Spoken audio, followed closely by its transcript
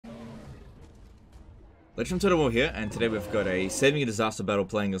Legend of Total War here, and today we've got a saving a disaster battle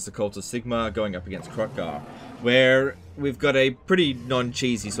playing as the Cult of Sigma going up against Kroq-Gar, where we've got a pretty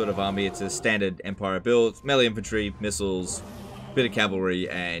non-cheesy sort of army. It's a standard Empire build, melee infantry, missiles, bit of cavalry,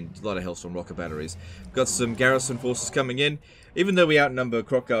 and a lot of Hellstorm rocket batteries. We've got some garrison forces coming in. Even though we outnumber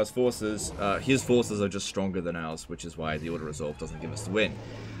Kroq-Gar's forces, his forces are just stronger than ours, which is why the Order Resolve doesn't give us the win.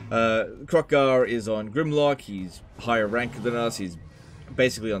 Kroq-Gar is on Grimlock, he's higher rank than us, he's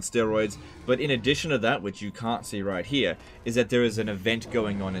basically on steroids, but in addition to that, which you can't see right here, is that there is an event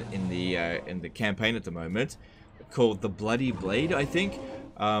going on in the campaign at the moment called the Bloody Blade, I think,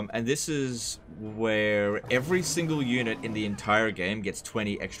 and this is where every single unit in the entire game gets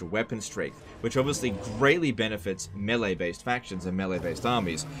 20 extra weapon strength, which obviously greatly benefits melee-based factions and melee-based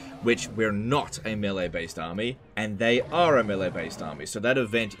armies, which we're not a melee-based army, and they are a melee-based army. So that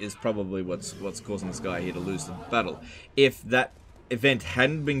event is probably what's causing this guy here to lose the battle. If that event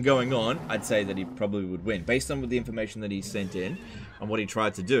hadn't been going on, I'd say that he probably would win. Based on the information that he sent in and what he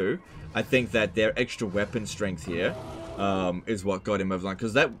tried to do, I think that their extra weapon strength here is what got him over the line.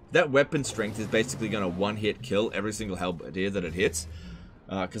 Because that weapon strength is basically going to one-hit kill every single halberdier that it hits,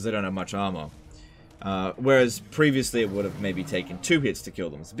 because they don't have much armor. Whereas previously it would have maybe taken 2 hits to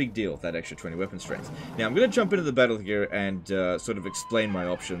kill them. It's a big deal, that extra 20 weapon strength. Now I'm going to jump into the battle here and sort of explain my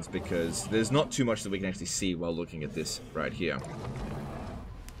options, because there's not too much that we can actually see while looking at this right here.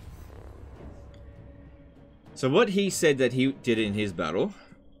 So what he said that he did in his battle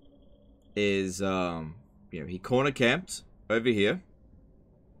is, you know, he corner camped over here,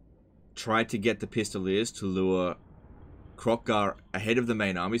 tried to get the Pistoliers to lure Kroq-Gar ahead of the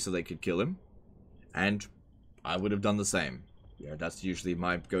main army so they could kill him. And I would have done the same. Yeah, that's usually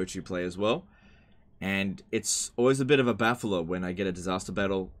my go-to play as well. And it's always a bit of a baffler when I get a disaster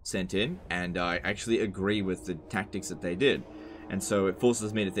battle sent in and I actually agree with the tactics that they did. And so it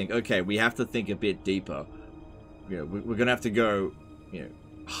forces me to think, okay, we have to think a bit deeper. You know, we're going to have to go, you know,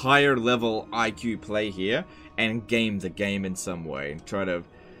 higher level IQ play here and game the game in some way. And try to,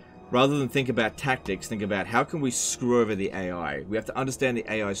 rather than think about tactics, think about how can we screw over the AI. We have to understand the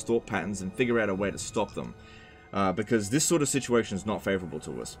AI's thought patterns and figure out a way to stop them. Because this sort of situation is not favorable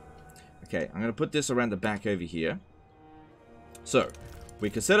to us. Okay, I'm going to put this around the back over here. So, we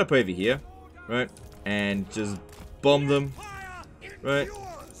can set up over here, right? And just bomb them, right?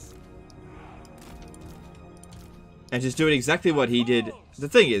 And just doing exactly what he did. The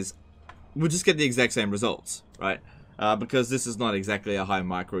thing is, we'll just get the exact same results, right? Because this is not exactly a high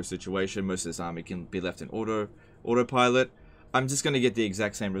micro situation. Most of this army can be left in autopilot. I'm just going to get the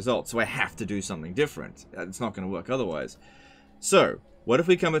exact same results, so I have to do something different. It's not going to work otherwise. So, what if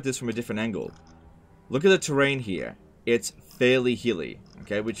we come at this from a different angle? Look at the terrain here. It's fairly hilly,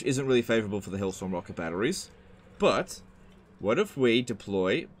 okay, which isn't really favorable for the Hellstorm rocket batteries. But, what if we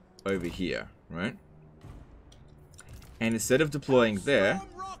deploy over here, right? And instead of deploying there,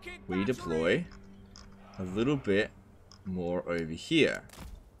 we deploy a little bit more over here.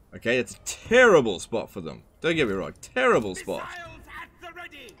 Okay, it's a terrible spot for them. Don't get me wrong, terrible spot.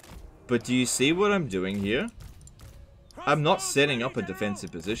 But do you see what I'm doing here? I'm not setting up a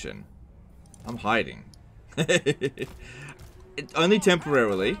defensive position. I'm hiding. Only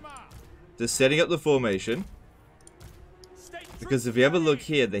temporarily. Just setting up the formation. Because if you ever look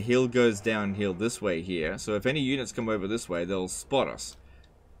here, the hill goes downhill this way here. So if any units come over this way, they'll spot us.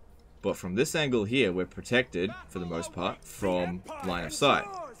 But from this angle here, we're protected, for the most part, from line of sight.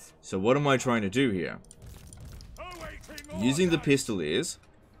 So what am I trying to do here? Using the Pistoliers.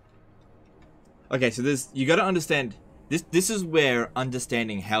 Okay, so you got to understand, this is where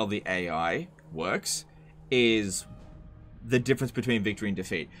understanding how the AI works is the difference between victory and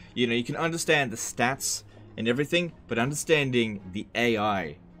defeat. You know, you can understand the stats and everything, but understanding the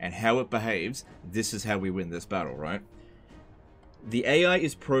AI and how it behaves, this is how we win this battle, right? The AI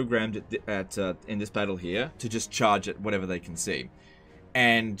is programmed in this battle here to just charge at whatever they can see.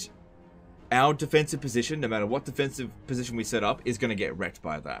 And our defensive position, no matter what defensive position we set up, is going to get wrecked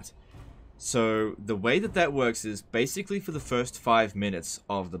by that. So the way that works is basically for the first 5 minutes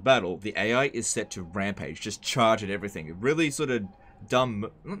of the battle, the AI is set to rampage, just charge at everything. It really sort of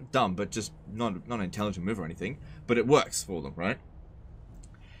dumb, not dumb, but just not an intelligent move or anything, but it works for them, right?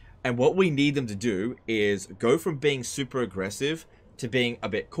 And what we need them to do is go from being super aggressive to being a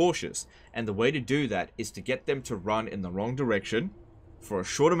bit cautious. And the way to do that is to get them to run in the wrong direction for a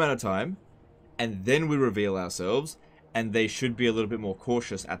short amount of time, and then we reveal ourselves, and they should be a little bit more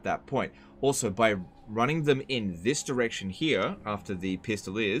cautious at that point. Also, by running them in this direction here, after the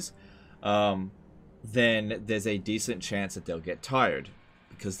Pistoliers, then there's a decent chance that they'll get tired,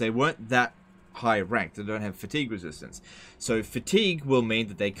 because they weren't that high ranked. They don't have fatigue resistance. So fatigue will mean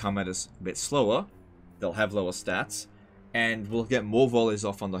that they come at us a bit slower, they'll have lower stats, and we'll get more volleys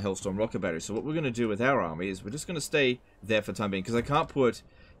off on the Hellstorm rocket battery. So what we're going to do with our army is we're just going to stay there for the time being, because I can't put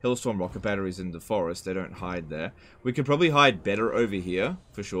Hellstorm rocket batteries in the forest. They don't hide there. We could probably hide better over here,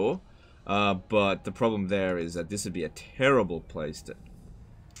 for sure. But the problem there is that this would be a terrible place to...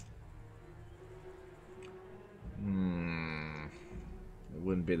 It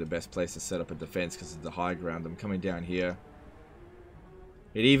wouldn't be the best place to set up a defense because of the high ground. I'm coming down here.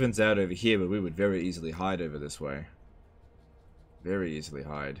 It evens out over here, but we would very easily hide over this way. Very easily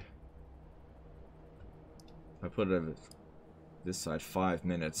hide. If I put it over this side, 5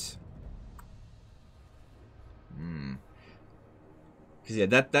 minutes. Because yeah,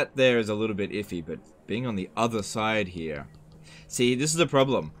 that there is a little bit iffy, but being on the other side here... See, this is the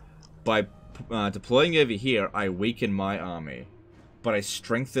problem. By deploying over here, I weaken my army. But I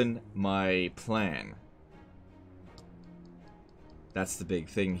strengthen my plan. That's the big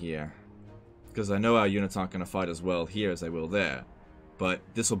thing here. Because I know our units aren't going to fight as well here as they will there. But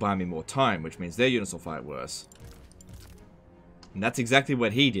this will buy me more time, which means their units will fight worse. And that's exactly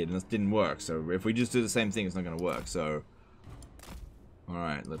what he did, and it didn't work. So if we just do the same thing, it's not going to work. So,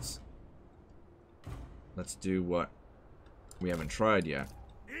 alright, let's do what we haven't tried yet.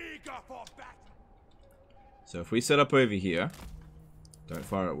 So if we set up over here... Don't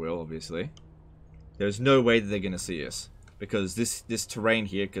fire at will, obviously. There's no way that they're going to see us. Because this terrain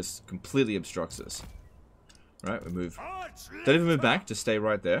here just completely obstructs us. Right, we move. Don't even move back, just stay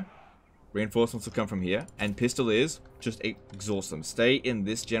right there. Reinforcements will come from here. And Pistoliers, just exhaust them. Stay in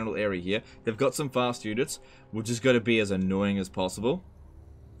this general area here. They've got some fast units. We're just got to be as annoying as possible.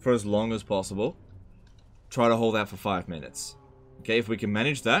 For as long as possible. Try to hold out for 5 minutes. Okay, if we can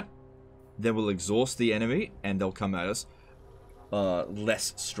manage that, then we'll exhaust the enemy and they'll come at us.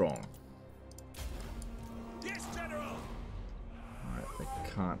 Less strong. Yes, General. Alright, they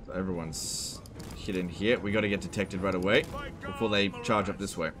can't. Everyone's hidden here. We got to get detected right away before they charge up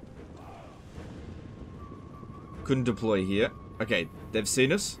this way. Couldn't deploy here. Okay, they've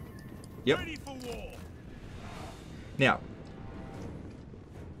seen us. Yep. Now,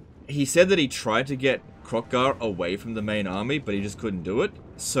 he said that he tried to get Kroq-Gar away from the main army, but he just couldn't do it.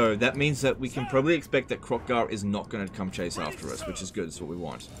 So that means that we can probably expect that Kroq-Gar is not going to come chase after us, which is good. It's what we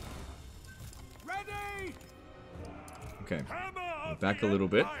want. Okay, move back a little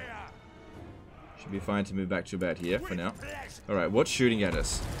bit. Should be fine to move back to about here for now. Alright, what's shooting at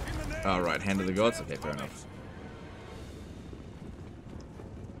us? Alright, Hand of the Gods. Okay, fair enough.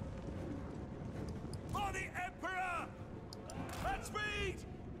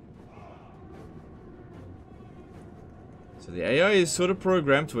 So the AI is sort of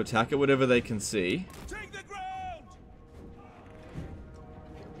programmed to attack at whatever they can see.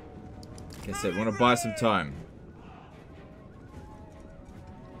 Like I said, we want to buy some time.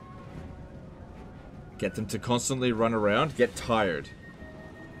 Get them to constantly run around, get tired.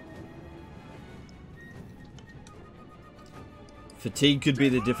 Fatigue could be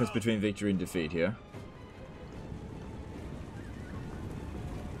the difference between victory and defeat here.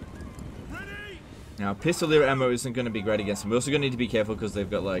 Now, Pistolier ammo isn't going to be great against them. We're also going to need to be careful because they've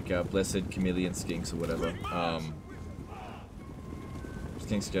got, like, Blessed Chameleon Skinks or whatever.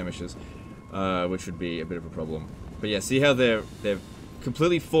 Skink Skirmishes. Which would be a bit of a problem. But yeah, see how they're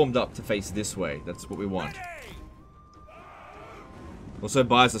completely formed up to face this way. That's what we want. Also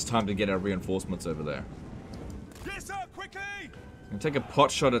buys us time to get our reinforcements over there. I'm going to take a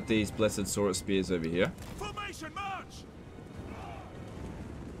pot shot at these Blessed Saurus Spears over here. Formation march!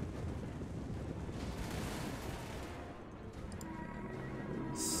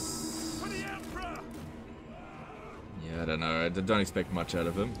 I don't know. I don't expect much out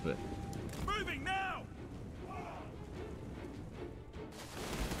of him, but moving now.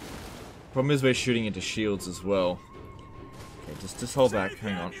 Problem is we're shooting into shields as well. Okay, just hold back.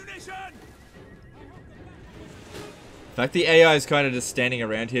 Hang on. In fact, the AI is kind of just standing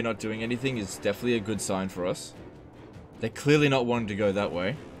around here, not doing anything, is definitely a good sign for us. They're clearly not wanting to go that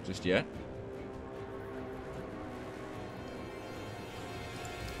way just yet.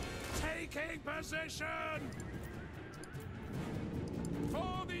 Taking position.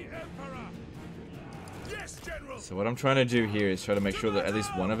 So what I'm trying to do here is try to make sure that at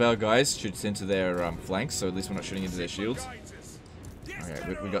least one of our guys shoots into their flanks, so at least we're not shooting into their shields.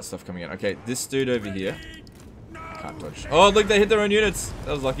 Okay, we got stuff coming in. Okay, this dude over here. I can't dodge. Oh, look, they hit their own units.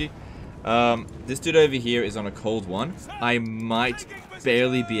 That was lucky. This dude over here is on a cold one. I might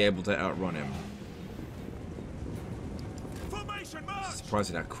barely be able to outrun him.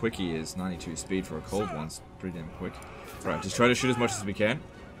 Surprised at how quick he is. 92 speed for a cold one. It's pretty damn quick. Right, just try to shoot as much as we can.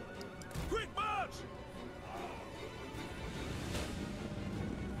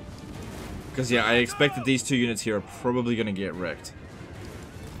 Because, yeah, I expect that these two units here are probably going to get wrecked.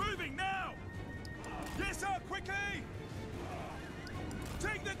 Moving now. Yes, sir, quickly.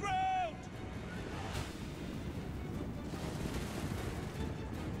 Take the ground.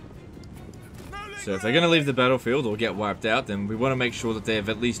 So if they're going to leave the battlefield or get wiped out, then we want to make sure that they have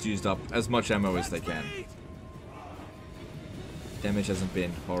at least used up as much ammo as they can. Damage hasn't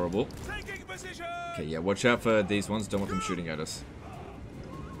been horrible. Okay, yeah, watch out for these ones. Don't want them shooting at us.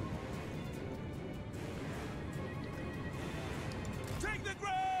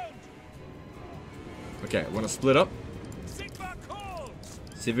 Okay, I want to split up.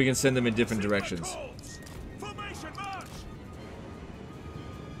 See if we can send them in different directions.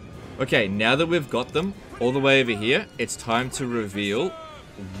 Okay, now that we've got them all the way over here, it's time to reveal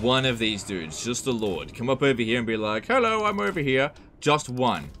one of these dudes, just the Lord. Come up over here and be like, hello, I'm over here. Just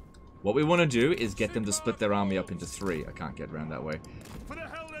one. What we want to do is get them to split their army up into 3. I can't get around that way.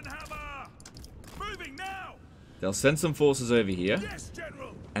 They'll send some forces over here,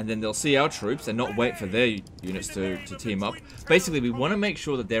 and then they'll see our troops and not wait for their units to team up. Basically, we want to make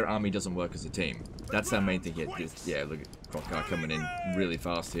sure that their army doesn't work as a team. That's our main thing here. Yeah, look at Kroq-Gar coming in really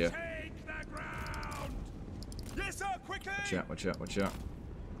fast here. Watch out, watch out, watch out.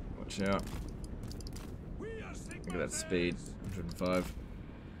 Watch out. Look at that speed. 105.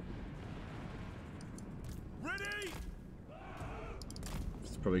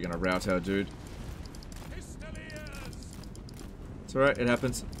 It's probably going to rout our dude. It's alright, it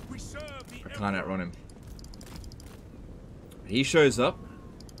happens. I can't outrun him. He shows up.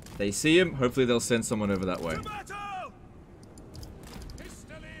 They see him. Hopefully they'll send someone over that way.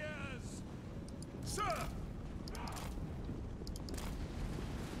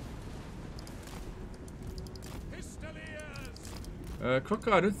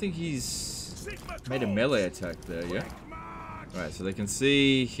 Kroq-Gar, I don't think he's made a melee attack there yet. Alright, so they can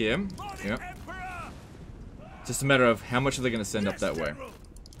see him. Yep. Just a matter of how much are they going to send up that way.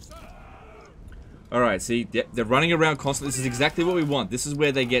 Alright, see, they're running around constantly. This is exactly what we want. This is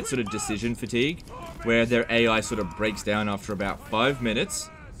where they get sort of decision fatigue, where their AI sort of breaks down after about 5 minutes.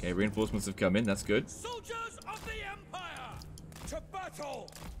 Okay, reinforcements have come in. That's good. Soldiers of the Empire, to battle.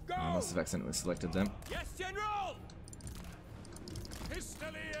 Go. I must have accidentally selected them. Yes, General.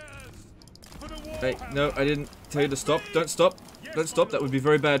 Hey, no, I didn't tell you to stop. Don't stop. Don't stop. That would be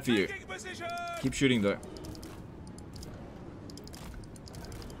very bad for you. Keep shooting, though.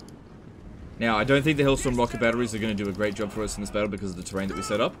 Now, I don't think the Hellstorm rocket batteries are going to do a great job for us in this battle because of the terrain that we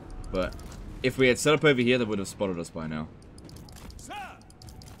set up. But if we had set up over here, they would have spotted us by now. So,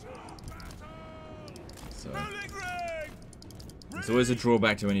 there's always a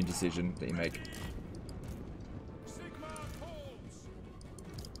drawback to any decision that you make.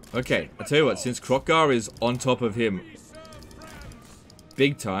 Okay, I'll tell you what, since Kroq-Gar is on top of him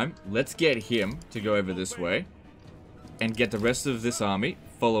big time, let's get him to go over this way and get the rest of this army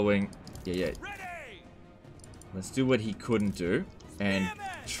following. Yeah. Let's do what he couldn't do and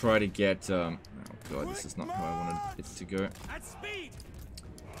try to get, oh god, this is not how I wanted it to go.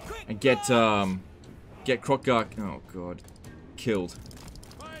 And get Kroq-Gar, oh god, killed.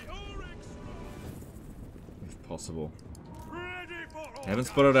 If possible. I haven't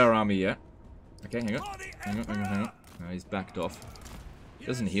spotted our army yet. Okay, hang on. Hang on. No, he's backed off.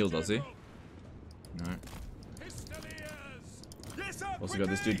 Doesn't heal, does he? No. Also got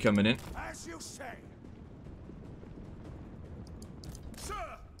this dude coming in.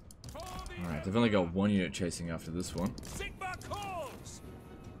 Alright, they've only got 1 unit chasing after this one.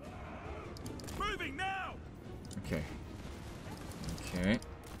 Okay. Okay. I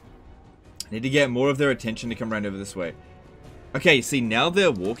need to get more of their attention to come around over this way. Okay, see, now they're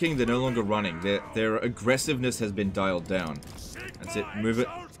walking, they're no longer running. Their aggressiveness has been dialed down. That's it, move it.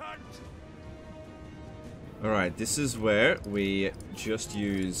 Alright, this is where we just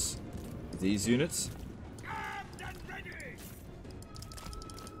use these units.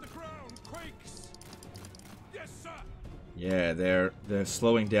 Yeah, they're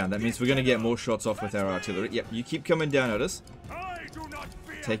slowing down. That means we're going to get more shots off with our artillery. Yep, you keep coming down at us.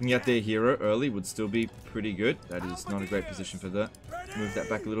 Taking out their hero early would still be pretty good. That is not a great position for that. Move that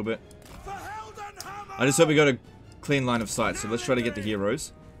back a little bit. I just hope we got a clean line of sight. So let's try to get the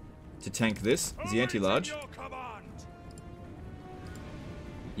heroes to tank this. Is he anti-large?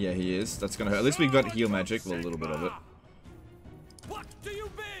 Yeah, he is. That's going to hurt. At least we got heal magic. Well, a little bit of it.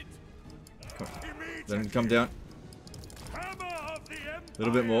 Let him come down. A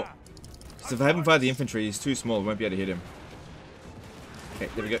little bit more. So if I haven't fired the infantry, he's too small. We won't be able to hit him. Okay,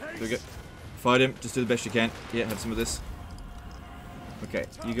 there we go. There we go. Fight him. Just do the best you can. Yeah, have some of this. Okay,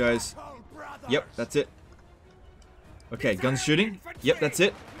 you guys. Yep, that's it. Okay, guns shooting. Yep, that's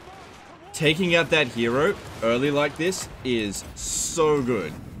it. taking out that hero early like this is so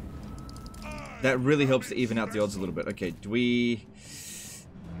good. That really helps to even out the odds a little bit. Okay, do we...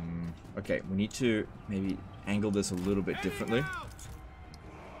 okay, we need to maybe angle this a little bit differently.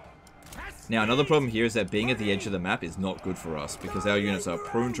 Now, another problem here is that being at the edge of the map is not good for us, because our units are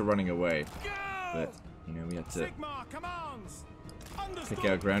prone to running away. But, you know, we have to pick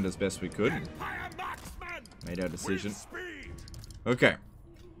our ground as best we could. And made our decision. Okay.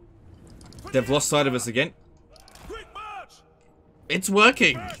 They've lost sight of us again. It's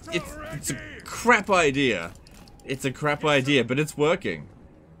working! It's a crap idea. It's a crap idea, but it's working.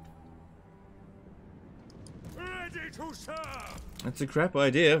 It's a crap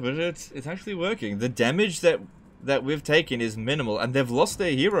idea, but it's actually working. The damage that we've taken is minimal, and they've lost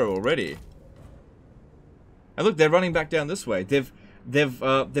their hero already. And look, they're running back down this way. They've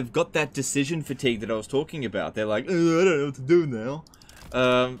got that decision fatigue that I was talking about. They're like, I don't know what to do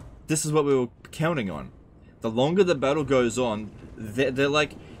now. This is what we were counting on. The longer the battle goes on, they're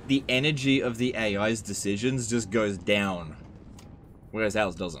like, the energy of the AI's decisions just goes down, whereas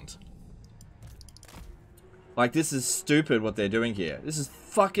ours doesn't. Like, this is stupid what they're doing here. This is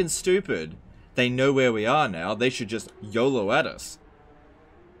fucking stupid. They know where we are now. They should just YOLO at us.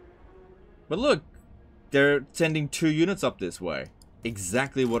 But look, they're sending 2 units up this way.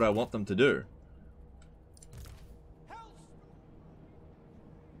 Exactly what I want them to do.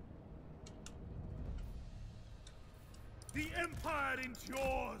 The Empire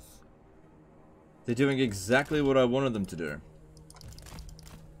endures. They're doing exactly what I wanted them to do.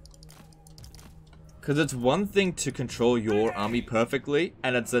 Because it's one thing to control your army perfectly,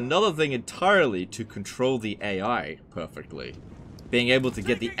 and it's another thing entirely to control the AI perfectly. Being able to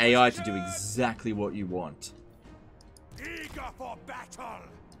get the AI to do exactly what you want. Eager for battle.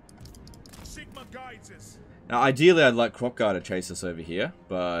 Sigma guides us. Now, ideally, I'd like Kroq-Gar to chase us over here,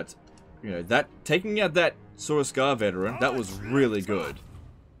 but, you know, that taking out that scasle veteran, that was really good.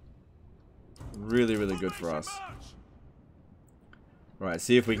 Really, really good for us. Right,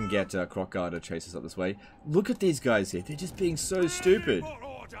 see if we can get Kroq-Gar to chase us up this way. Look at these guys here. They're just being so stupid.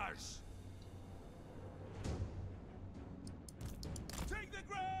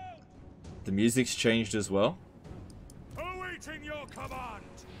 The music's changed as well. Awaiting your command.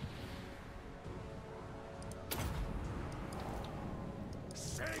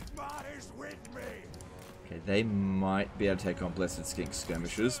 Sigma is with me. Okay, they might be able to take on Blessed Skink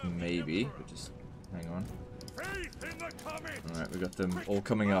skirmishers. Maybe. But just hang on. Alright, we got them all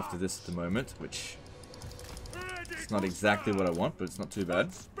coming after this at the moment, which it's not exactly what I want, but it's not too bad.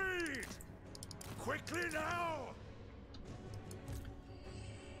 Quickly now.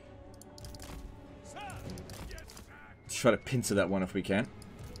 Let's try to pincer that one if we can.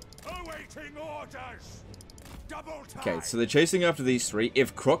 Awaiting orders. Double time. Okay, so they're chasing after these 3.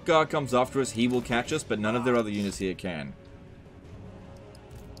 If Kroq-Gar comes after us, he will catch us, but none of their other units here can.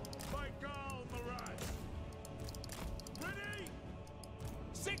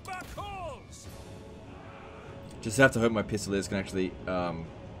 Just have to hope my Pistoliers can actually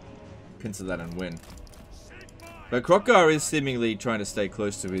pincer that and win. But Kroq-Gar is seemingly trying to stay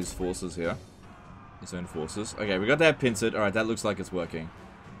close to his forces here. His own forces. Okay, we got that pincered. Alright, that looks like it's working.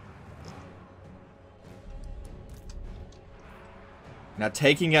 Now,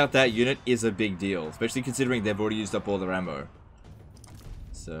 taking out that unit is a big deal. Especially considering they've already used up all their ammo.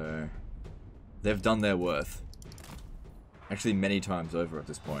 So, they've done their worth. Actually, many times over at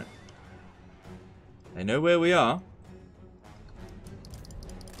this point. They know where we are.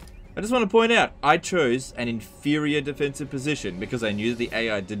 I just want to point out, I chose an inferior defensive position because I knew that the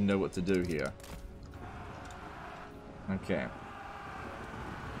AI didn't know what to do here. Okay.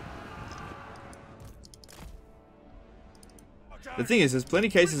 The thing is, there's plenty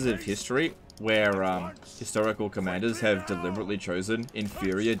of cases of history where historical commanders have deliberately chosen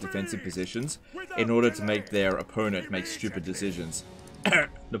inferior defensive positions in order to make their opponent make stupid decisions.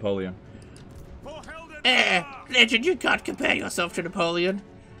 Napoleon. Legend, you can't compare yourself to Napoleon.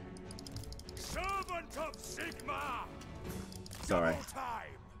 Servant of Sigma. Sorry.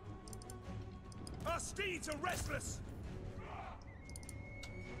 Our steeds are restless.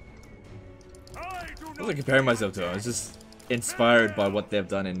 I wasn't comparing myself to them. I was just inspired by what they've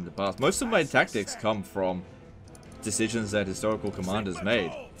done in the past. Most of my tactics come from decisions that historical commanders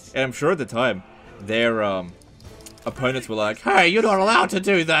made. And I'm sure at the time, their opponents were like, "Hey, you're not allowed to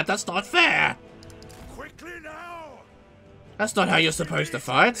do that. That's not fair. That's not how you're supposed to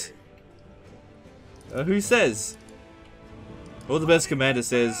fight." Who says? Or the best commander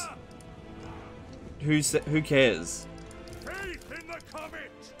says, who cares?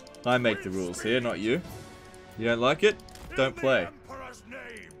 I make the rules here, not you. You don't like it? Don't play.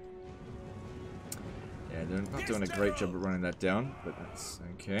 Yeah, they're not doing a great job at running that down, but that's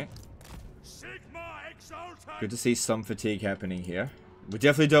okay. Good to see some fatigue happening here. We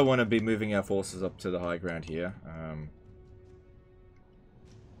definitely don't want to be moving our forces up to the high ground here. I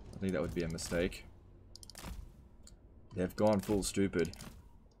think that would be a mistake. They've gone full stupid.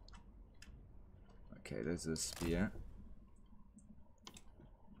 Okay, there's a spear.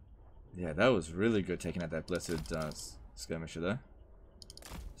 Yeah, that was really good taking out that blessed skirmisher there.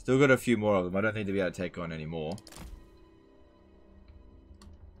 Still got a few more of them. I don't think to be able to take on any more.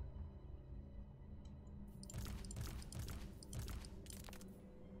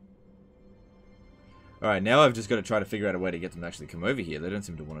 Alright, now I've just got to try to figure out a way to get them to actually come over here. They don't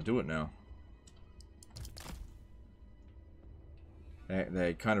seem to want to do it now.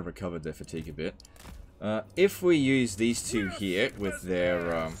 They kind of recovered their fatigue a bit. If we use these two here with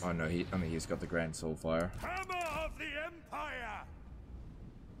their... oh no, he's got the Grand Soulfire. Hammer of the Empire!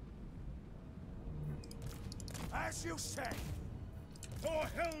 As you say, for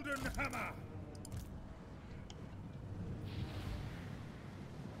Heldenhammer!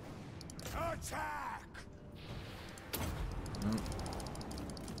 Attack!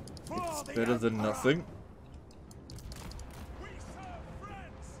 It's better than nothing. We serve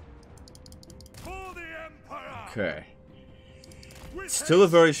friends! For the Empire! Okay. Still a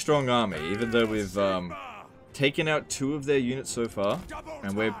very strong army, even though we've taken out 2 of their units so far,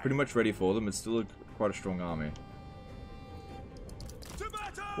 and we're pretty much ready for them. It's still quite a strong army.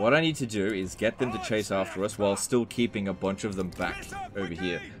 What I need to do is get them to chase after us while still keeping a bunch of them back over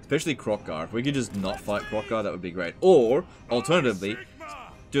here. Especially Kroq-Gar. If we could just not fight Kroq-Gar, that would be great. Or, alternatively,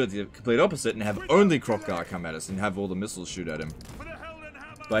 do the complete opposite and have only Kroq-Gar come at us and have all the missiles shoot at him.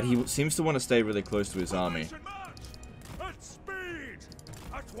 But he seems to want to stay really close to his army.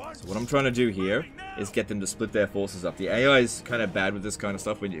 So what I'm trying to do here is get them to split their forces up. The AI is kind of bad with this kind of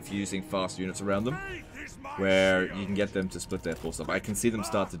stuff if you're using fast units around them, where you can get them to split their forces up. I can see them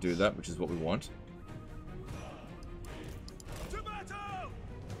start to do that, which is what we want.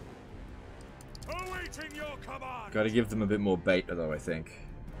 Got to give them a bit more bait, though, I think.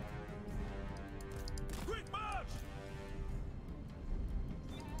 Quick march!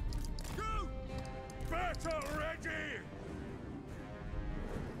 Go! Battle ready!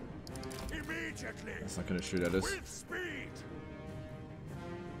 Immediately! That's not going to shoot at us. With speed!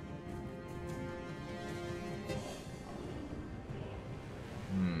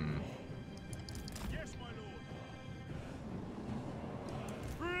 Yes, my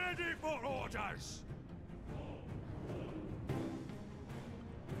lord. Ready for orders.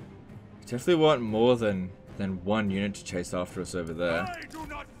 Definitely want more than 1 unit to chase after us over there. I do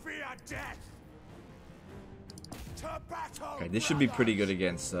not fear death. To battle, Okay, this should be pretty good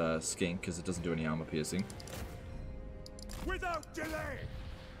against Skink because it doesn't do any armor piercing. Without delay.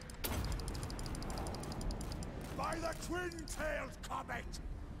 By the twin-tailed comet.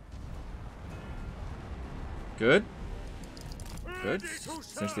 Good. Good.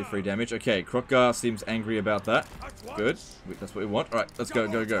 Essentially 3 damage. Okay, Kroq-Gar seems angry about that. Good. That's what we want. Alright, let's go,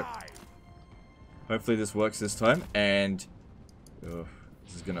 go, go. Hopefully this works this time. And... oh,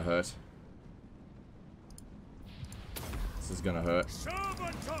 this is gonna hurt. This is gonna hurt.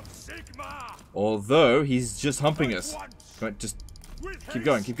 Although, he's just humping us. Come on, just keep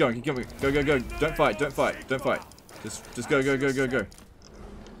going, keep going, keep going. Go, go, go. Don't fight, don't fight, don't fight. Just go, go, go, go, go.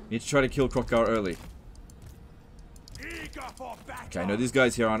 Need to try to kill Kroq-Gar early. Okay, I know these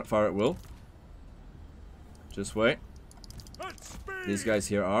guys here aren't fire at will. Just wait. These guys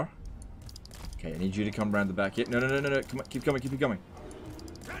here are. Okay, I need you to come around the back here. No, no, no, no, no. Come on, keep coming, keep coming.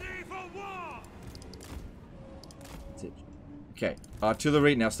 That's it. Okay,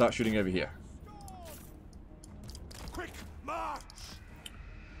 artillery, now start shooting over here.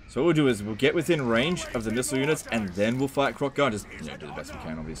 So what we'll do is we'll get within range of the missile units and then we'll fight Kroq-Gar. Just do the best we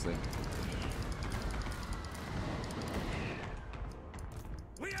can, obviously.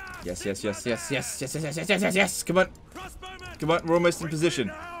 Yes, yes, yes, yes, yes, yes, yes, yes, yes, yes, yes, yes. Come on. Come on, we're almost in position.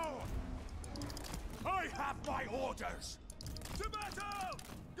 I have my orders. To battle!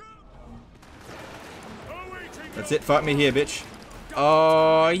 That's it, fight me here, bitch.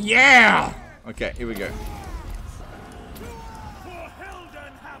 Oh, yeah! Okay, here we go.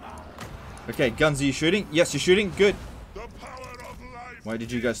 Okay, guns, are you shooting? Yes, you're shooting? Good. Why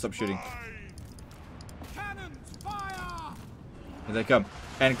did you guys stop shooting? Here they come.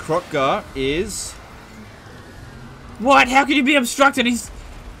 And Kroq-Gar is... what? How can you be obstructed? He's...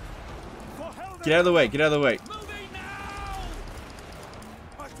 get out of the way, get out of the way.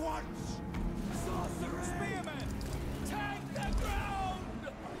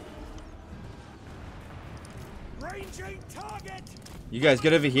 You guys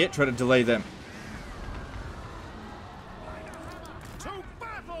get over here, try to delay them.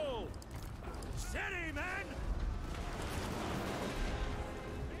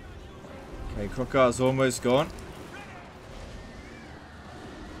 Kroq-Gar's almost gone.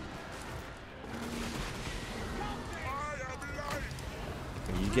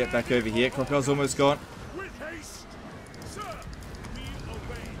 Okay, you get back over here. Kroq-Gar's almost gone. With haste, sir. We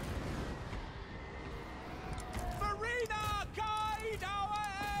obey. Marina, guide our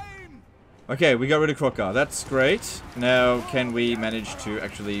aim. Okay, we got rid of Kroq-Gar. That's great. Now, can we manage to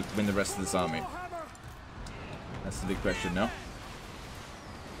actually win the rest of this army? That's the big question now.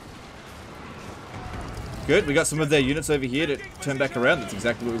 Good, we got some of their units over here to turn back around. That's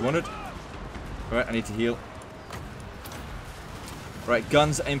exactly what we wanted. Alright, I need to heal. Right,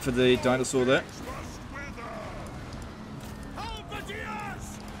 guns, aim for the dinosaur there.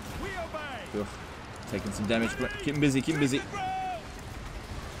 Ugh, taking some damage. Keep him busy, keep him busy.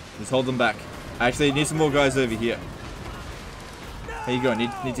 Just hold them back. Actually, need some more guys over here. There you go,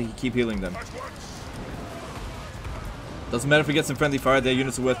 need to keep healing them. Doesn't matter if we get some friendly fire, their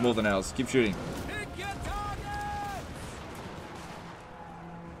units are worth more than ours. Keep shooting.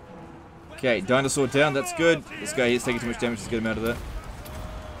 Okay, dinosaur down, that's good. This guy here's taking too much damage, let's get him out of there.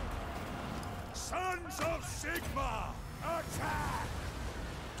 Sons of Sigma, attack!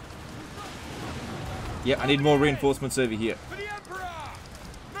 Yeah, I need more reinforcements over here. For the Emperor!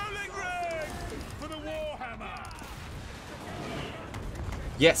 Rolling ring! For the Warhammer!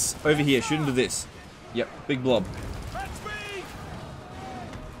 Yes, over here, shoot into this. Yep, big blob. That's me!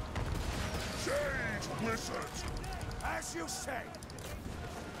 Change, wizard! As you say.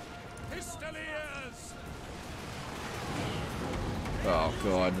 Pistoliers! Oh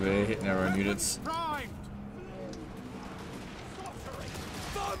god, we're hitting our own units. Primed!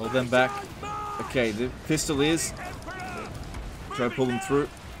 Hold them back. Okay, the Pistoliers. Try to pull them through.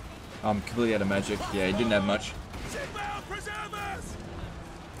 I'm completely out of magic. Yeah, he didn't have much. Sigma preservers!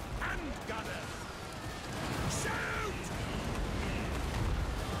 Hand gunners! Shoot!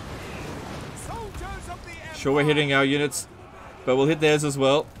 Soldiers of the Empire! Sure, we're hitting our units, but we'll hit theirs as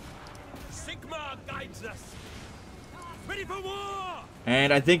well. Sigma guides us! Ready for war!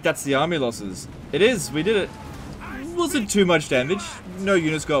 And I think that's the army losses. It is, we did it. Wasn't too much damage. No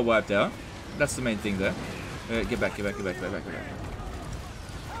units got wiped out. That's the main thing there. Get back.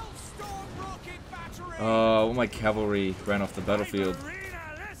 Oh, all my cavalry ran off the battlefield.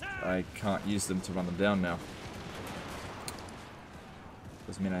 I can't use them to run them down now.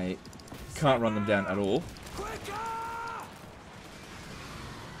 Doesn't mean I can't run them down at all.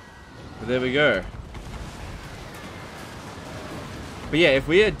 But there we go. But yeah, if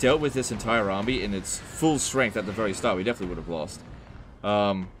we had dealt with this entire army in its full strength at the very start, we definitely would have lost.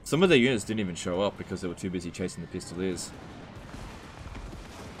 Some of their units didn't even show up because they were too busy chasing the Pistoliers.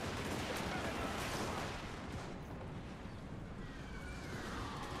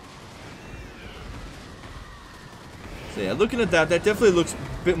 So yeah, looking at that, that definitely looks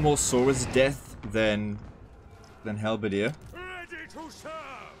a bit more Sora's death than Halberdier. Ready to serve!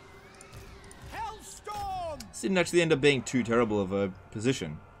 Hellstorm! This didn't actually end up being too terrible of a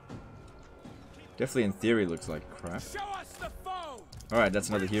position. Definitely in theory looks like crap. Show us the foe! Alright, that's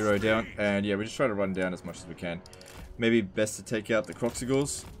another hero down. And yeah, we just try to run down as much as we can. Maybe best to take out the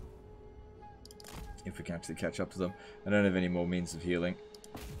Kroq-Gars. If we can actually catch up to them. I don't have any more means of healing.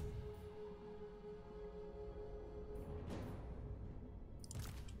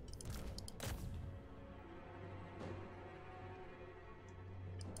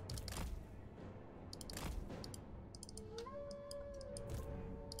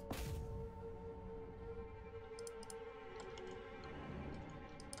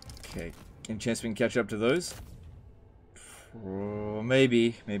 Okay, any chance we can catch up to those?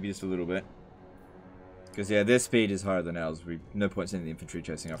 Maybe just a little bit. Because yeah, their speed is higher than ours. No point sending the infantry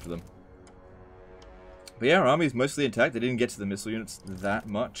chasing after them. But yeah, our army's mostly intact. They didn't get to the missile units that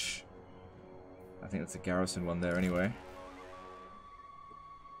much. I think that's a garrison one there anyway.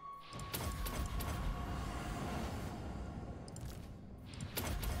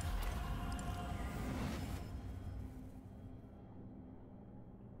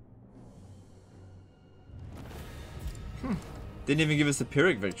 Didn't even give us a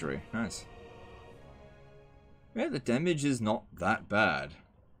Pyrrhic victory. Nice. Yeah, the damage is not that bad.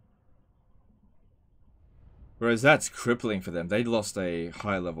 Whereas that's crippling for them. They lost a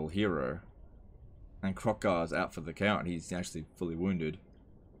high-level hero. And Kroq-Gar's out for the count. He's actually fully wounded.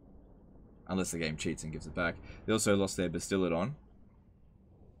 Unless the game cheats and gives it back. They also lost their Bastiladon.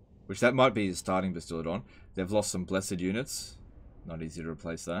 Which that might be his starting Bastiladon. They've lost some Blessed units. Not easy to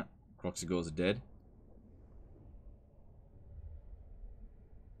replace that. Kroq-Gars are dead.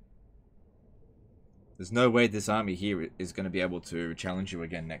 There's no way this army here is going to be able to challenge you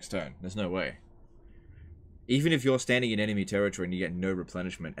again next turn. There's no way. Even if you're standing in enemy territory and you get no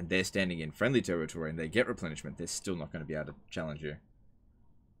replenishment, and they're standing in friendly territory and they get replenishment, they're still not going to be able to challenge you.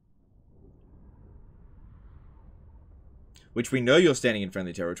 Which we know you're standing in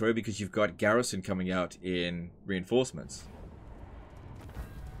friendly territory because you've got garrison coming out in reinforcements.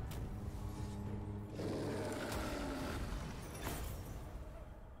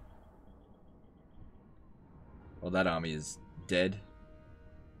 Well, that army is dead.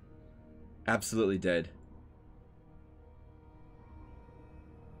 Absolutely dead.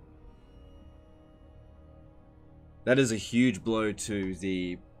 That is a huge blow to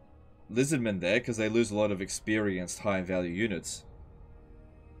the Lizardmen there, because they lose a lot of experienced high-value units.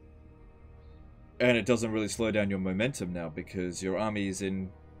 And it doesn't really slow down your momentum now, because your army is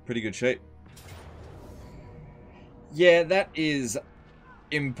in pretty good shape. Yeah, that is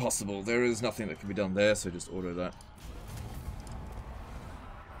impossible. There is nothing that can be done there, so just auto that.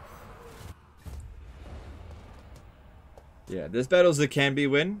 Yeah, there's battles that can be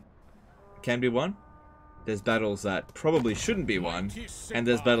won. There's battles that probably shouldn't be won, and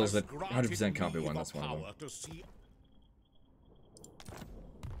there's battles that 100% can't be won. That's one of them.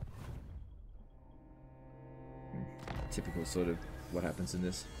 Typical sort of what happens in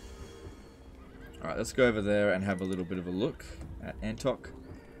this. Alright, let's go over there and have a little bit of a look at Antok.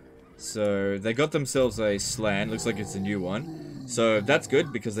 So, they got themselves a Slan. Looks like it's a new one. So, that's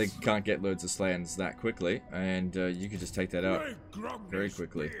good, because they can't get loads of Slans that quickly. And you can just take that out very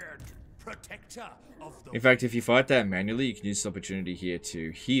quickly. In fact, if you fight that manually, you can use this opportunity here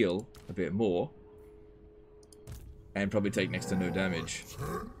to heal a bit more. And probably take next to no damage.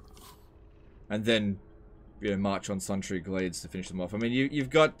 And then, you know, march on Suntree Glades to finish them off. I mean,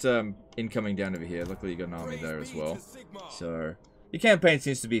 you've got incoming down over here. Luckily, you got an army there as well. So, your campaign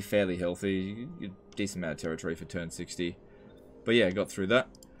seems to be fairly healthy. Decent amount of territory for turn 60. But yeah, got through that.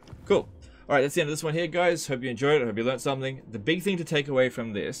 Cool. Alright, that's the end of this one here, guys. Hope you enjoyed it. Hope you learned something. The big thing to take away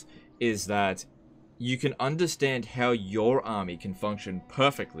from this is that you can understand how your army can function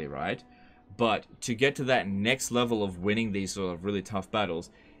perfectly, right? But to get to that next level of winning these sort of really tough battles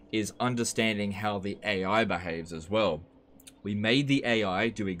is understanding how the AI behaves as well. We made the AI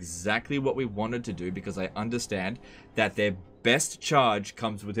do exactly what we wanted to do because I understand that their best charge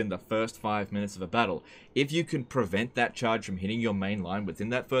comes within the first 5 minutes of a battle. If you can prevent that charge from hitting your main line within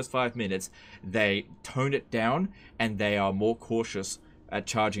that first 5 minutes, they tone it down and they are more cautious at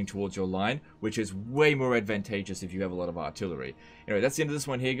charging towards your line, which is way more advantageous if you have a lot of artillery. Anyway, that's the end of this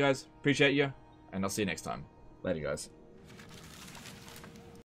one here, guys. Appreciate you, and I'll see you next time. Later, guys.